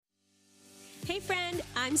Hey friend,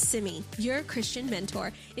 I'm Simi, your Christian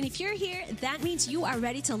mentor. And if you're here, that means you are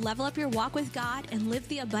ready to level up your walk with God and live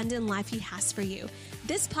the abundant life He has for you.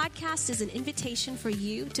 This podcast is an invitation for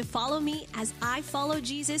you to follow me as I follow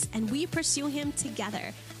Jesus and we pursue Him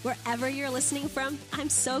together. Wherever you're listening from, I'm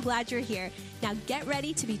so glad you're here. Now get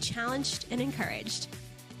ready to be challenged and encouraged.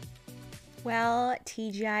 Well,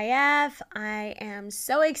 TGIF, I am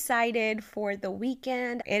so excited for the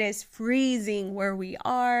weekend. It is freezing where we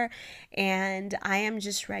are, and I am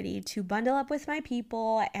just ready to bundle up with my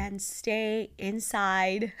people and stay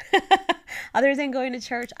inside. Other than going to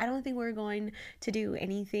church, I don't think we're going to do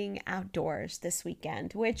anything outdoors this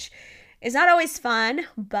weekend, which is not always fun,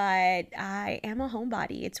 but I am a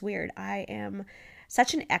homebody. It's weird. I am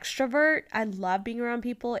such an extrovert. I love being around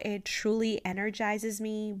people. It truly energizes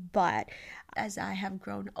me. But as I have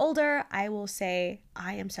grown older, I will say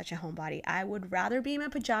I am such a homebody. I would rather be in my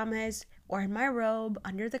pajamas or in my robe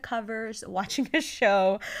under the covers watching a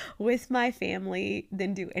show with my family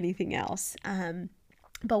than do anything else.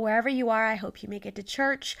 But wherever you are, I hope you make it to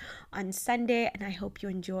church on Sunday, and I hope you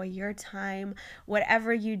enjoy your time,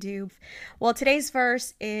 whatever you do. Well, today's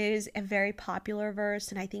verse is a very popular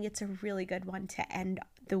verse, and I think it's a really good one to end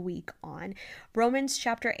the week on. Romans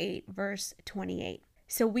chapter 8, verse 28.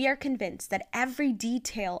 So we are convinced that every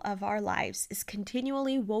detail of our lives is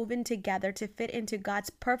continually woven together to fit into God's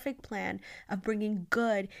perfect plan of bringing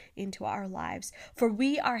good into our lives. For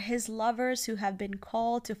we are His lovers who have been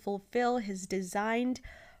called to fulfill His designed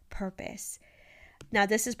purpose. Now,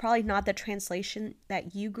 this is probably not the translation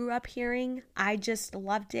that you grew up hearing. I just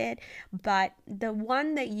loved it. But the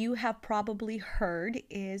one that you have probably heard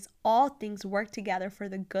is all things work together for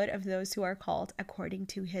the good of those who are called according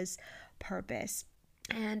to His purpose.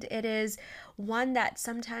 And it is one that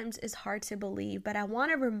sometimes is hard to believe, but I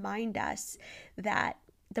want to remind us that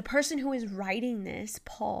the person who is writing this,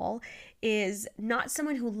 Paul, is not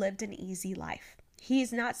someone who lived an easy life.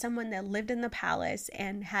 He's not someone that lived in the palace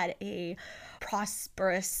and had a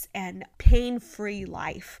prosperous and pain-free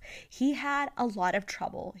life. He had a lot of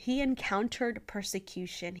trouble. He encountered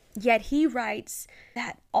persecution. Yet he writes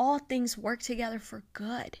that all things work together for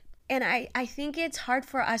good. And I think it's hard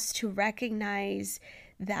for us to recognize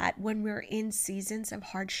that when we're in seasons of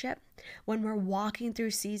hardship, when we're walking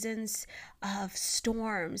through seasons of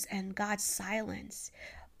storms and God's silence.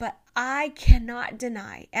 But I cannot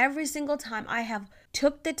deny every single time I have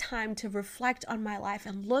took the time to reflect on my life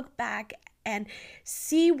and look back and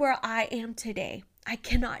see where I am today, I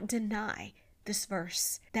cannot deny this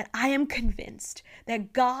verse, that I am convinced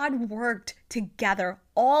that God worked together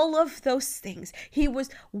all of those things. He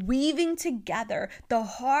was weaving together the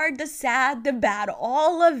hard, the sad, the bad,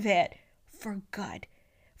 all of it for good,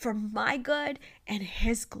 for my good and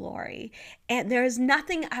His glory. And there is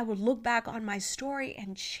nothing I would look back on my story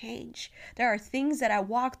and change. There are things that I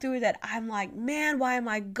walk through that I'm like, man, why am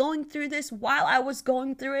I going through this while I was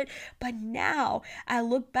going through it? But now I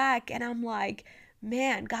look back and I'm like,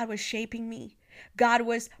 man, God was shaping me. God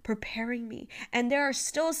was preparing me. And there are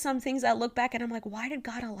still some things I look back and I'm like, why did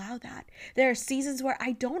God allow that? There are seasons where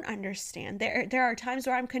I don't understand. There are times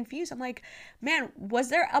where I'm confused. I'm like, man, was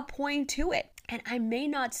there a point to it? And I may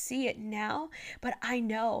not see it now, but I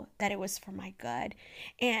know that it was for my good.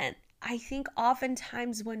 And I think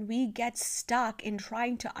oftentimes when we get stuck in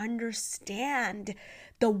trying to understand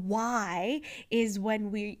the why is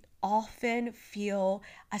when we often feel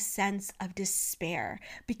a sense of despair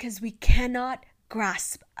because we cannot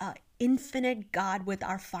grasp an infinite God with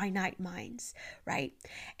our finite minds, right?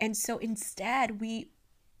 And so instead we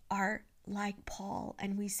are like Paul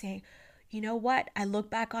and we say, you know what? I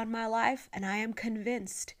look back on my life and I am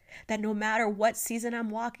convinced that no matter what season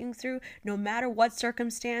I'm walking through, no matter what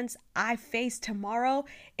circumstance I face tomorrow,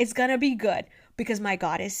 it's going to be good because my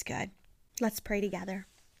God is good. Let's pray together.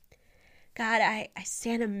 God, I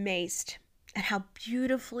stand amazed at how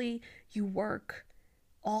beautifully you work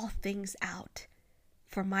all things out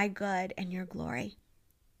for my good and your glory.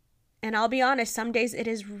 And I'll be honest, some days it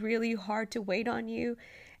is really hard to wait on you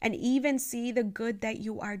and even see the good that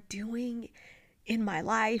you are doing in my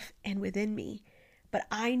life and within me. But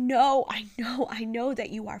I know that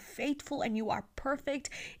you are faithful and you are perfect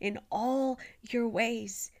in all your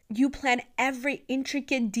ways. You plan every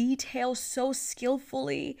intricate detail so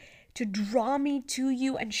skillfully to draw me to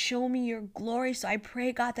you and show me your glory. So I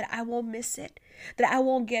pray, God, that I won't miss it, that I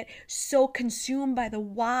won't get so consumed by the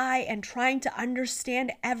why and trying to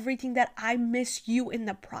understand everything that I miss you in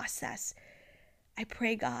the process. I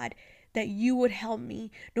pray, God, that you would help me,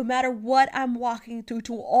 no matter what I'm walking through,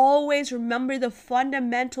 to always remember the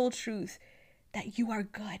fundamental truth that you are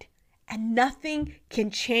good and nothing can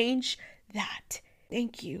change that.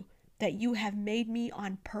 Thank you that you have made me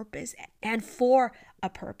on purpose and for a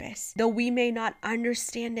purpose. Though we may not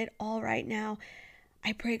understand it all right now,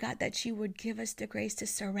 I pray, God, that you would give us the grace to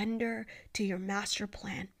surrender to your master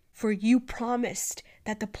plan. For you promised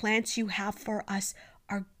that the plans you have for us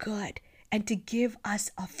are good and to give us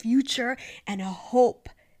a future and a hope.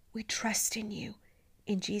 We trust in you.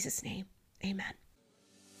 In Jesus' name, amen.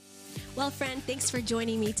 Well, friend, thanks for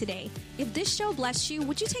joining me today. If this show blessed you,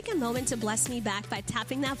 would you take a moment to bless me back by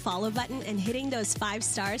tapping that follow button and hitting those 5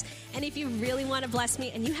 stars? And if you really want to bless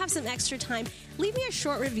me and you have some extra time, leave me a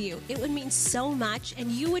short review. It would mean so much,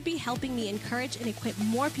 and you would be helping me encourage and equip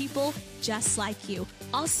more people just like you.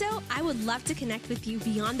 Also, I would love to connect with you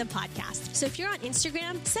beyond the podcast. So if you're on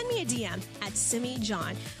Instagram, send me a DM at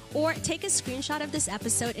SimiJohn, or take a screenshot of this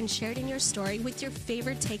episode and share it in your story with your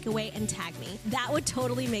favorite takeaway and tag me. That would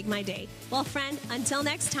totally make my day. Well, friend, until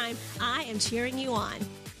next time, I am cheering you on.